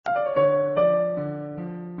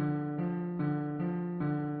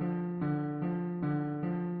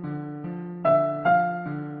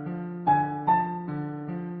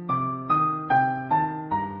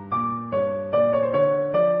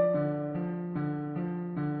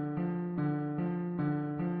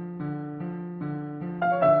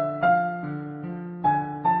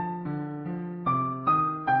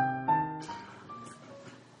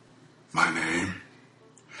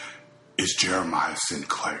is Jeremiah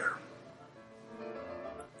Sinclair.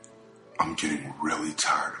 I'm getting really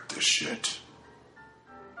tired of this shit.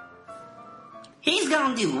 He's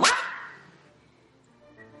gonna do what?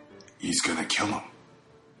 He's gonna kill him.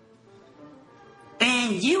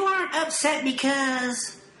 And you aren't upset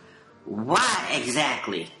because... why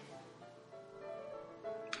exactly?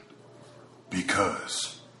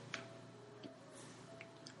 Because...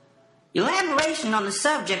 Elaboration on the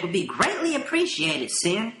subject would be greatly appreciated,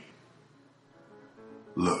 Sin.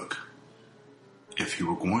 Look, if he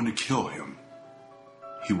were going to kill him,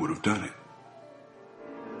 he would have done it.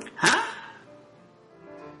 Huh?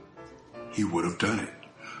 He would have done it.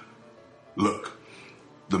 Look,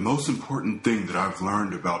 the most important thing that I've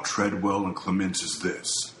learned about Treadwell and Clements is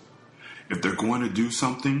this. If they're going to do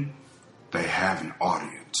something, they have an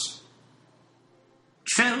audience.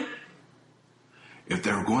 True. If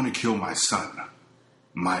they were going to kill my son,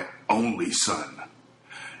 my only son,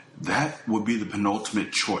 that would be the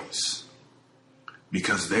penultimate choice.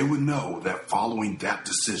 Because they would know that following that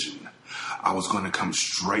decision, I was going to come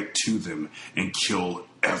straight to them and kill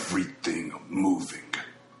everything moving.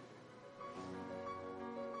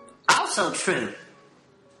 Also true.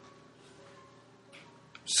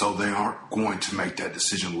 So they aren't going to make that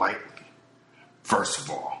decision lightly. First of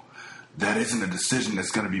all, that isn't a decision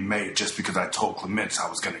that's going to be made just because I told Clements I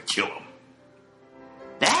was going to kill him.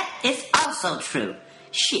 That is also true.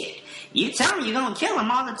 Shit, you tell me you're going to kill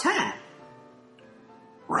him all the time.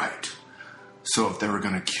 Right. So if they were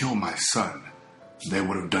going to kill my son, they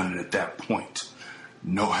would have done it at that point.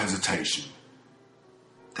 No hesitation.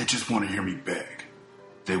 They just want to hear me beg.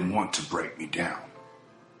 They want to break me down.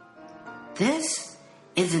 This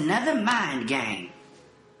is another mind game.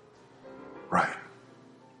 Right.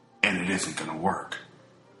 And it isn't going to work.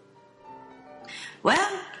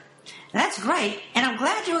 Well, that's great, and I'm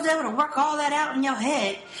glad you was able to work all that out in your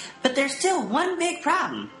head, but there's still one big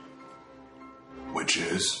problem. Which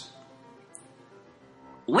is?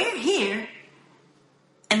 We're here,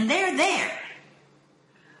 and they're there.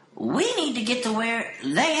 We need to get to where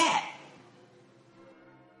they at.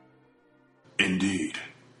 Indeed.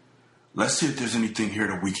 Let's see if there's anything here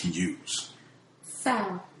that we can use.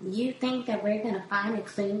 So, you think that we're going to find a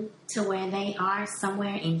clue to where they are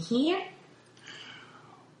somewhere in here?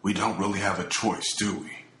 We don't really have a choice, do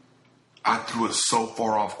we? I threw us so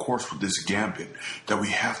far off course with this gambit that we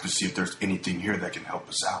have to see if there's anything here that can help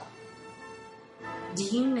us out. Do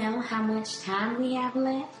you know how much time we have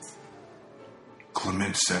left?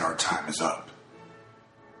 Clement said our time is up.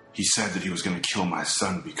 He said that he was going to kill my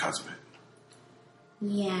son because of it.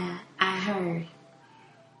 Yeah, I heard.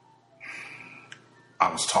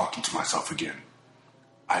 I was talking to myself again.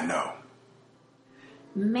 I know.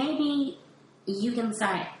 Maybe you can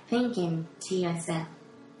start thinking to yourself.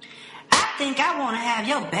 I think I want to have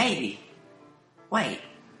your baby. Wait,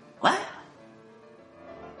 what?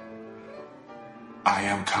 I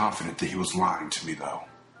am confident that he was lying to me, though.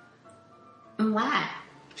 Why?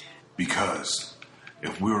 Because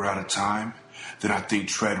if we were out of time, then I think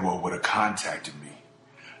Treadwell would have contacted me.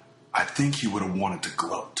 I think he would have wanted to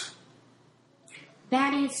gloat.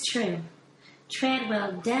 That is true.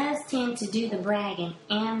 Treadwell does tend to do the bragging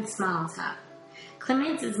and the small talk.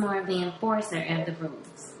 Clements is more of the enforcer of the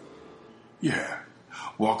rules. Yeah.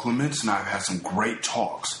 While Clements and I have had some great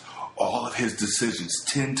talks, all of his decisions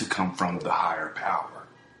tend to come from the higher power.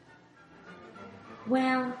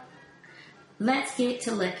 Well, let's get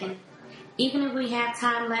to looking. Even if we have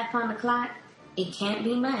time left on the clock, it can't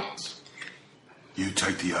be much. You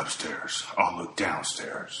take the upstairs. I'll look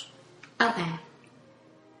downstairs. Okay.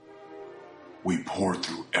 We poured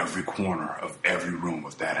through every corner of every room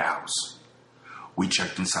of that house. We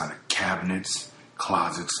checked inside of cabinets,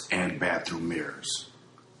 closets, and bathroom mirrors.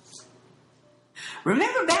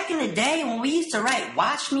 Remember back in the day when we used to write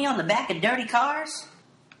 "Watch Me" on the back of dirty cars?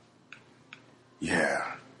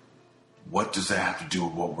 Yeah. What does that have to do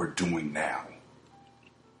with what we're doing now?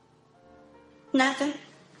 Nothing.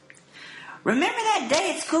 Remember that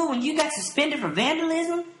day at school when you got suspended for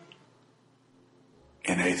vandalism?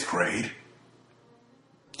 In 8th grade?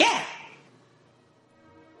 Yeah.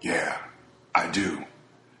 Yeah, I do.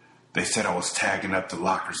 They said I was tagging up the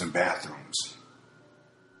lockers and bathrooms.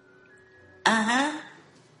 Uh-huh.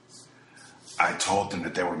 I told them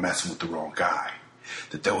that they were messing with the wrong guy.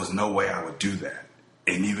 That there was no way I would do that.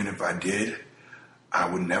 And even if I did, I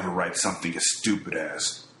would never write something as stupid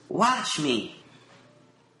as, "Watch me."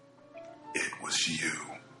 It was you.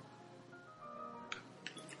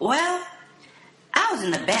 Well, I was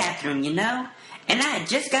in the bathroom, you know, and I had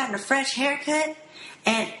just gotten a fresh haircut,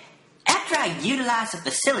 and after I utilized the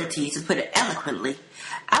facilities, to put it eloquently,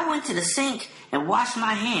 I went to the sink and washed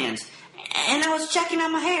my hands, and I was checking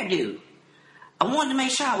out my hairdo. I wanted to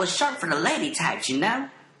make sure I was sharp for the lady types, you know?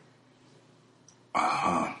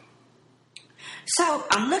 Uh-huh. So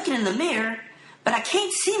I'm looking in the mirror, but I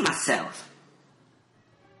can't see myself.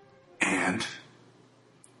 And?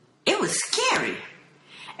 It was scary.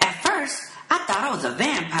 At first, I thought I was a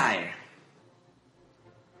vampire.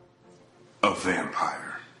 A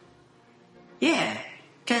vampire? Yeah,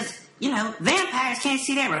 because, vampires can't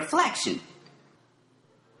see their reflection.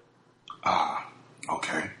 Ah,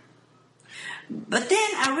 okay. But then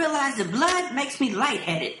I realized the blood makes me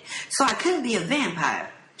lightheaded, so I couldn't be a vampire.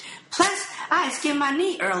 Plus, I had skinned my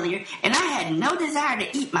knee earlier, and I had no desire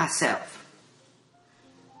to eat myself.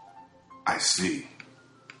 I see.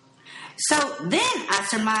 So then I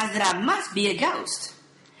surmised that I must be a ghost.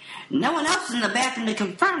 No one else was in the bathroom to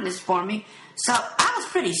confirm this for me, so I was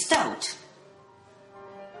pretty stoked.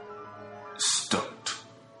 Stoked?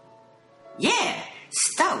 Yeah,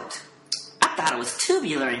 stoked. I thought it was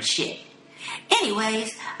tubular and shit.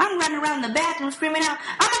 Anyways, I'm running around the bathroom screaming out,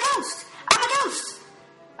 I'm a ghost! I'm a ghost!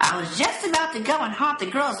 I was just about to go and haunt the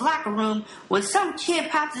girls' locker room when some kid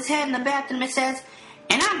pops his head in the bathroom and says,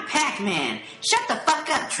 and I'm Pac-Man. Shut the fuck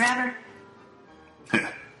up, Trevor.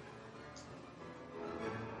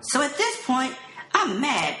 So at this point, I'm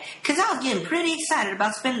mad because I was getting pretty excited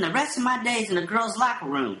about spending the rest of my days in the girls' locker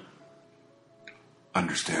room.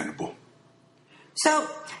 Understandable. So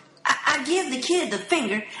I give the kid the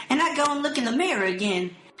finger and I go and look in the mirror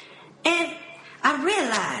again. And I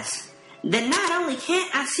realize that not only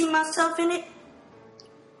can't I see myself in it,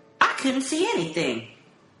 I couldn't see anything.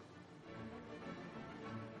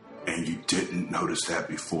 And you didn't notice that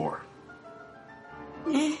before?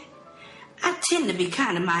 I tend to be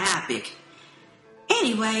kind of myopic.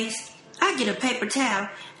 Anyways, I get a paper towel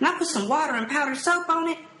and I put some water and powdered soap on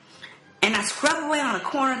it and I scrub away on a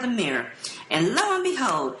corner of the mirror. And lo and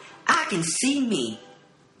behold, I can see me.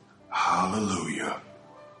 Hallelujah.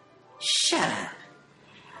 Shut up.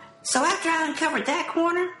 So after I uncovered that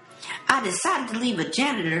corner, I decided to leave a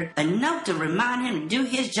janitor a note to remind him to do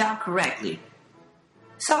his job correctly.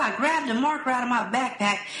 So I grabbed a marker out of my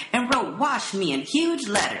backpack and wrote "Wash Me" in huge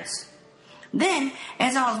letters. Then,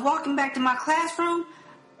 as I was walking back to my classroom,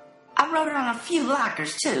 I wrote it on a few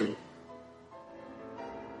lockers too.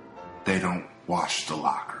 They don't wash the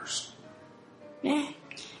lockers. It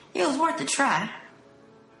was worth a try.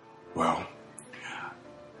 Well,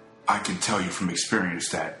 I can tell you from experience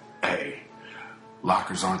that A,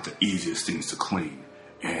 lockers aren't the easiest things to clean,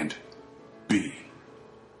 and B,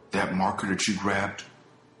 that marker that you grabbed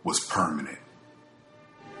was permanent.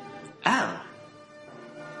 Oh.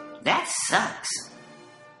 That sucks.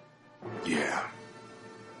 Yeah.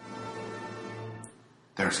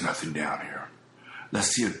 There's nothing down here. Let's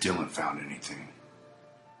see if Dylan found anything.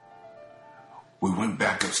 We went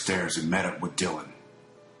back upstairs and met up with Dylan.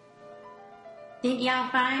 Did y'all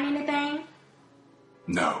find anything?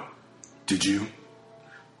 No. Did you?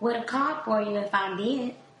 Would have called for you if I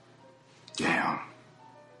did. Damn.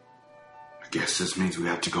 I guess this means we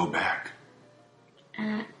have to go back.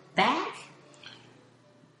 Back?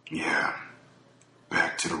 Yeah.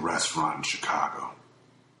 Back to the restaurant in Chicago.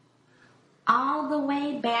 All the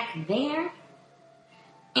way back there?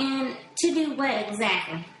 And to do what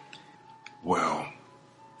exactly? Well,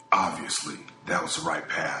 obviously, that was the right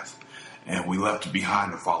path. And we left it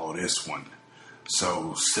behind to follow this one.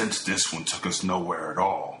 So, since this one took us nowhere at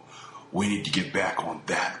all, we need to get back on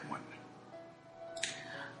that one.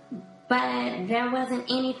 But there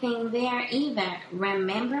wasn't anything there either,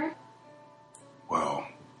 remember? Well,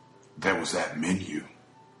 there was that menu.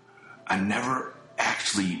 I never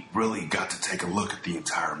actually really got to take a look at the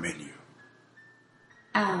entire menu.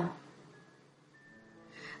 Oh.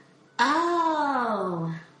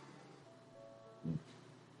 Oh.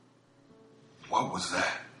 What was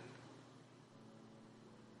that?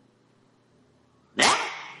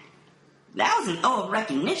 That was an O of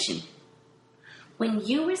recognition. When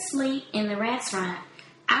you were asleep in the restaurant,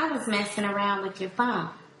 I was messing around with your phone.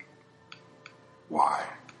 Why?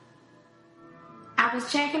 I was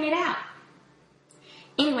checking it out.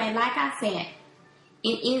 Anyway, like I said,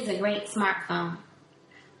 it is a great smartphone.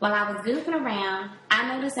 While I was goofing around,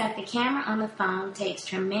 I noticed that the camera on the phone takes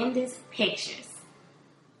tremendous pictures.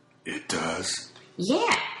 It does?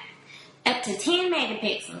 Yeah, up to 10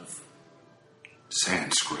 megapixels.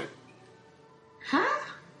 Sanskrit. Huh?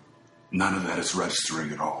 None of that is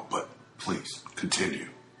registering at all, but please, continue.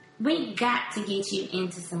 We got to get you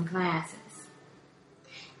into some classes.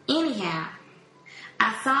 Anyhow,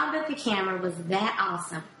 I saw that the camera was that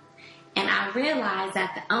awesome, and I realized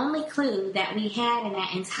that the only clue that we had in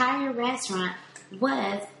that entire restaurant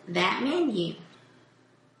was that menu.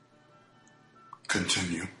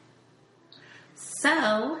 Continue.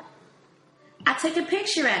 So, I took a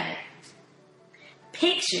picture of it.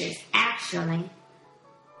 Pictures, actually.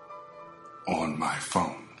 On my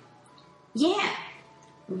phone. Yeah,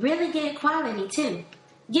 really good quality, too.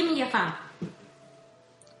 Give me your phone.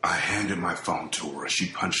 I handed my phone to her as she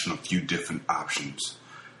punched in a few different options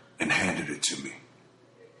and handed it to me.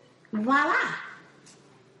 Voila.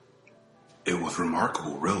 It was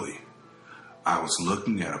remarkable, really. I was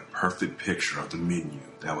looking at a perfect picture of the menu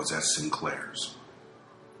that was at Sinclair's.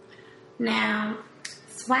 Now,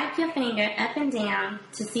 swipe your finger up and down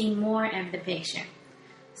to see more of the picture.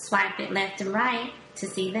 Swipe it left and right to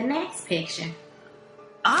see the next picture.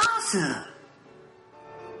 Awesome!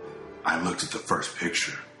 I looked at the first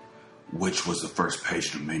picture, which was the first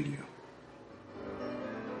page of the menu.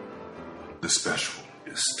 The special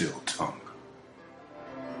is still tongue.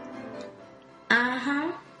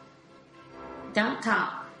 Uh-huh. Don't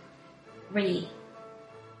talk. Read.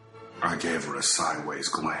 I gave her a sideways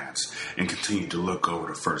glance and continued to look over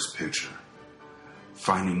the first picture.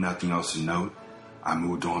 Finding nothing else to note, I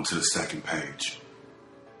moved on to the second page.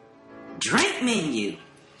 Drink menu.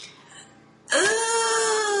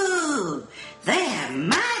 Ooh, they have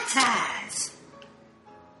Mai Tais.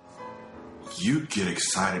 You'd get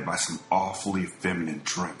excited by some awfully feminine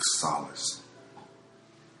drinks, Solace.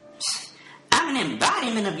 I'm an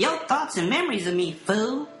embodiment of your thoughts and memories of me,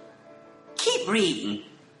 fool. Keep reading.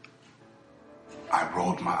 I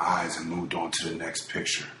rolled my eyes and moved on to the next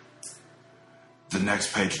picture. The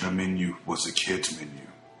next page of the menu was the kids' menu.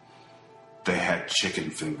 They had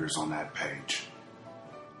chicken fingers on that page.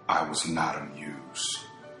 I was not amused.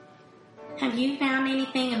 Have you found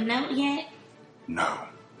anything of note yet? No.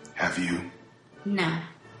 Have you? No.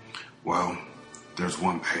 Well, there's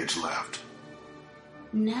one page left.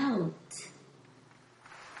 Note.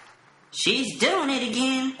 She's doing it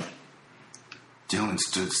again. Dylan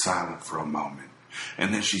stood silent for a moment,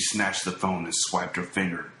 and then she snatched the phone and swiped her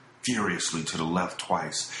finger furiously to the left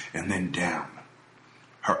twice and then down.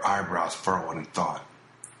 Her eyebrows furrowed in thought.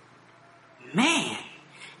 Man,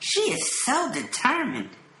 she is so determined,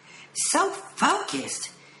 so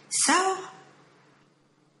focused, so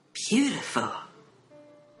beautiful.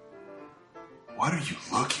 What are you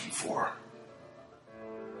looking for?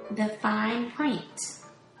 The fine print.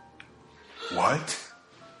 What?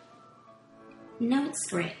 Note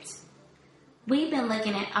script. We've been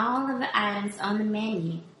looking at all of the items on the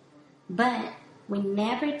menu, but we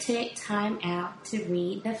never took time out to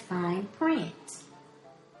read the fine print.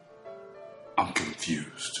 I'm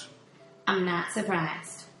confused. I'm not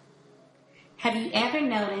surprised. Have you ever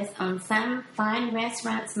noticed on some fine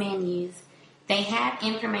restaurants' menus, they have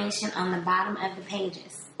information on the bottom of the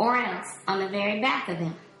pages, or else on the very back of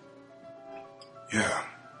them? Yeah.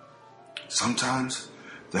 Sometimes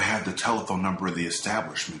they have the telephone number of the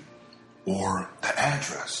establishment or the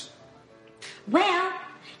address. Well,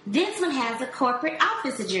 this one has a corporate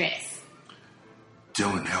office address.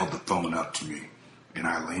 Dylan held the phone up to me, and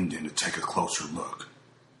I leaned in to take a closer look.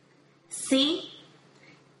 See?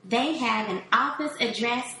 They have an office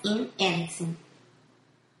address in Edison.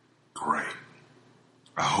 Great.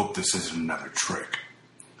 I hope this isn't another trick.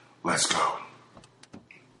 Let's go.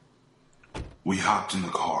 We hopped in the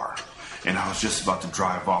car, and I was just about to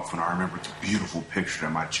drive off when I remembered the beautiful picture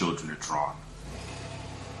that my children had drawn.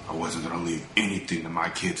 I wasn't going to leave anything that my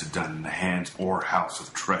kids had done in the hands or house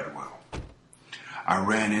of Treadwell. I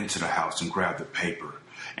ran into the house and grabbed the paper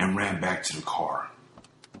and ran back to the car.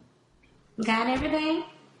 Got everything?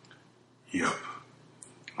 Yep.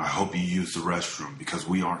 I hope you use the restroom because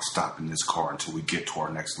we aren't stopping this car until we get to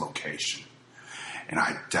our next location. And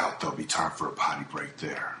I doubt there'll be time for a potty break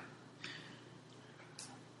there.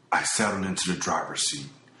 I settled into the driver's seat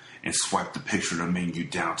and swiped the picture of the menu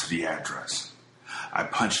down to the address. I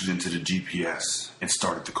punched it into the GPS and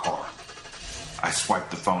started the car. I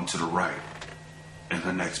swiped the phone to the right, and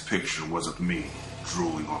the next picture was of me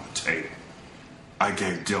drooling on the table. I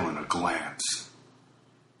gave Dylan a glance.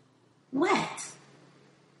 What?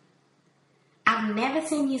 I've never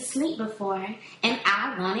seen you sleep before, and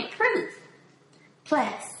I wanted proof.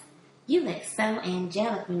 Plus, you look so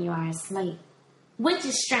angelic when you are asleep. Which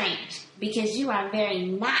is strange, because you are very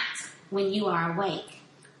not when you are awake.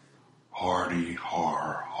 Hardy,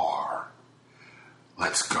 har, har.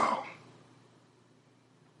 Let's go.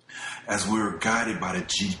 As we were guided by the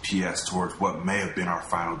GPS towards what may have been our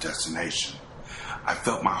final destination, I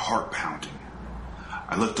felt my heart pounding.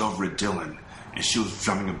 I looked over at Dylan, and she was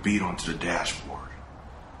drumming a beat onto the dashboard.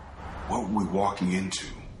 What were we walking into?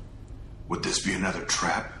 Would this be another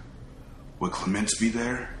trap? Would Clements be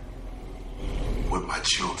there? Would my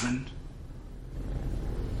children?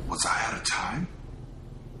 Was I out of time?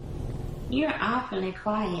 You're awfully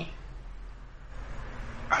quiet.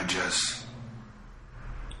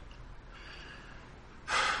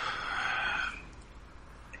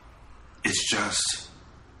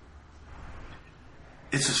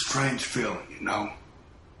 It's a strange feeling, you know?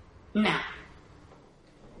 No.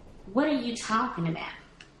 What are you talking about?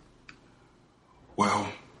 Well,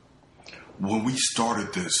 when we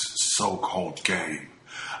started this so-called game,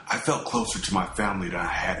 I felt closer to my family than I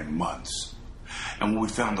had in months. And when we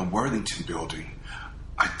found the Worthington building,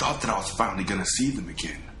 I thought that I was finally going to see them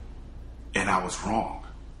again. And I was wrong.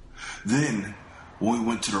 Then, when we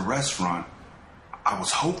went to the restaurant, I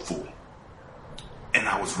was hopeful. And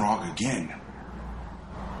I was wrong again.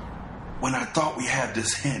 When I thought we had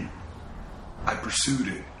this hint, I pursued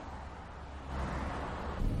it.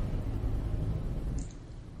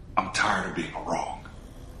 I'm tired of being wrong.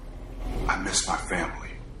 I miss my family.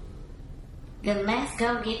 Then let's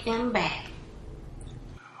go get them back.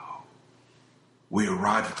 We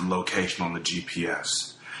arrived at the location on the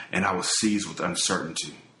GPS, and I was seized with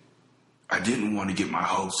uncertainty. I didn't want to get my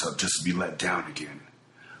hopes up just to be let down again,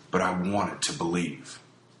 but I wanted to believe.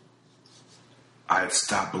 I had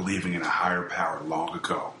stopped believing in a higher power long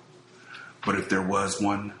ago, but if there was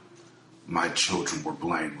one, my children were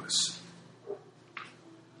blameless.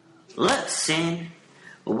 Look, Sin,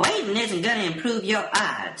 waiting isn't going to improve your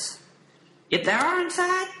odds. If they are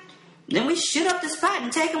inside, then we shoot up the spot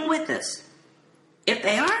and take them with us. If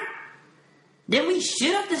they aren't, then we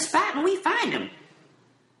shoot up the spot and we find them.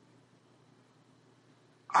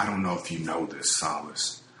 I don't know if you know this,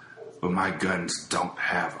 Solace, but my guns don't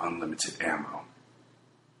have unlimited ammo.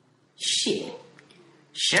 Shit.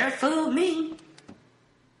 Sure fooled me.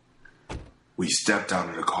 We stepped out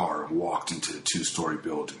of the car and walked into the 2-story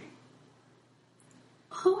building.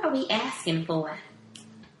 Who are we asking for?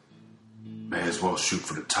 May as well shoot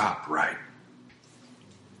for the top, right?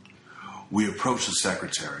 We approached the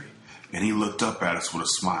secretary, and he looked up at us with a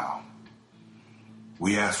smile.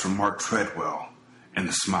 We asked for Mark Treadwell, and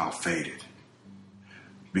the smile faded.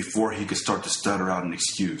 Before he could start to stutter out an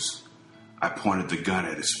excuse, I pointed the gun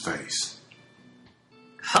at his face.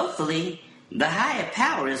 Hopefully, the higher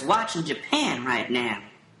power is watching Japan right now.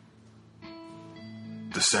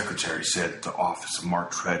 The secretary said that the office of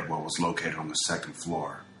Mark Treadwell was located on the 2nd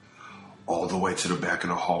floor, all the way to the back of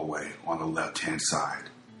the hallway on the left-hand side.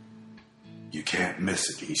 You can't miss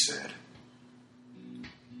it, he said.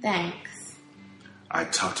 Thanks. I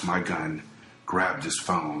tucked my gun, grabbed his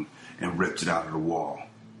phone, and ripped it out of the wall.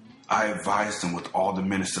 I advised him with all the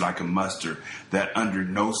minutes that I could muster that under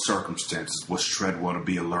no circumstances was Treadwell to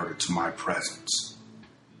be alerted to my presence.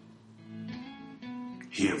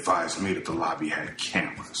 He advised me that the lobby had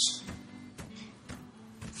cameras.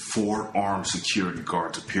 4 armed security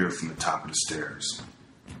guards appeared from the top of the stairs.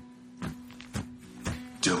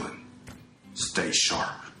 Dylan, stay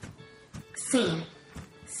sharp. Sin,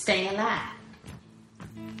 stay alive.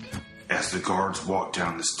 As the guards walked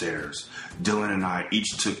down the stairs, Dylan and I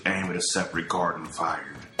each took aim at a separate guard and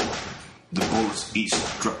fired. The bullets each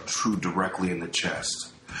struck true directly in the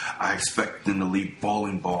chest. I expected them to leave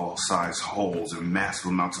bowling ball-sized holes and massive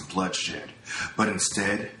amounts of bloodshed, but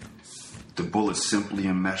instead, the bullets simply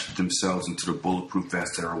enmeshed themselves into the bulletproof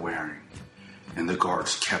vest they were wearing, and the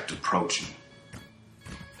guards kept approaching.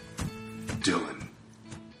 Dylan,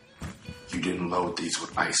 you didn't load these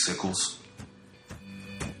with icicles?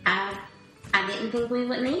 I didn't think we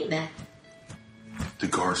would need that. The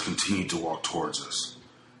guards continued to walk towards us,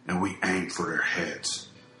 and we aimed for their heads.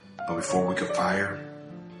 But before we could fire,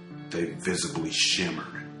 they visibly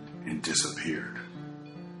shimmered and disappeared.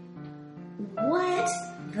 What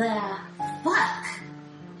the fuck?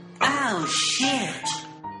 Oh, shit.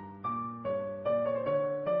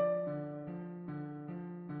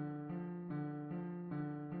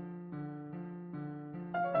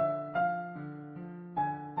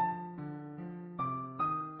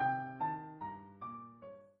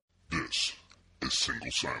 This is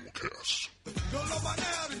Single Simulcast.